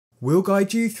We'll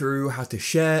guide you through how to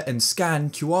share and scan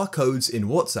QR codes in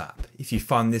WhatsApp. If you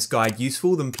find this guide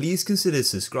useful, then please consider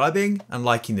subscribing and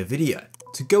liking the video.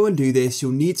 To go and do this,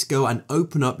 you'll need to go and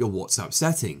open up your WhatsApp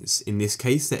settings. In this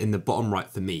case, they're in the bottom right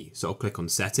for me. So I'll click on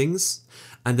settings,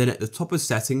 and then at the top of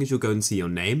settings, you'll go and see your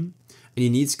name, and you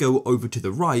need to go over to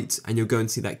the right and you'll go and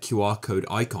see that QR code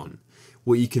icon.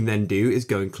 What you can then do is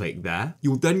go and click there.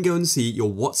 You'll then go and see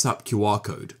your WhatsApp QR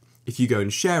code. If you go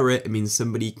and share it, it means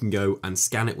somebody can go and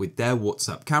scan it with their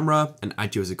WhatsApp camera and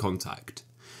add you as a contact.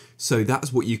 So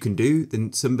that's what you can do.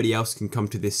 Then somebody else can come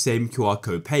to this same QR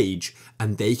code page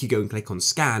and they could go and click on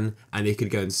scan and they could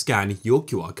go and scan your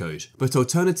QR code. But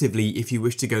alternatively, if you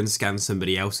wish to go and scan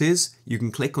somebody else's, you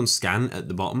can click on scan at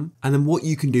the bottom. And then what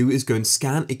you can do is go and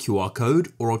scan a QR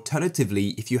code, or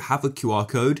alternatively, if you have a QR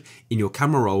code in your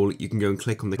camera roll, you can go and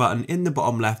click on the button in the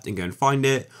bottom left and go and find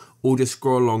it, or just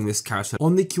scroll along this carousel.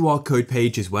 On the QR code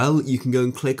page as well, you can go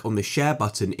and click on the share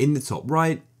button in the top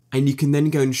right, and you can then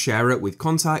go and share it with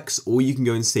contacts, or you can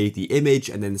go and save the image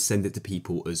and then send it to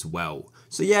people as well.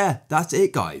 So yeah, that's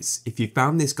it guys. If you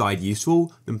found this guide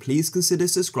useful, then please consider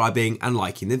subscribing and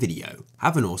liking the video.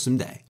 Have an awesome day.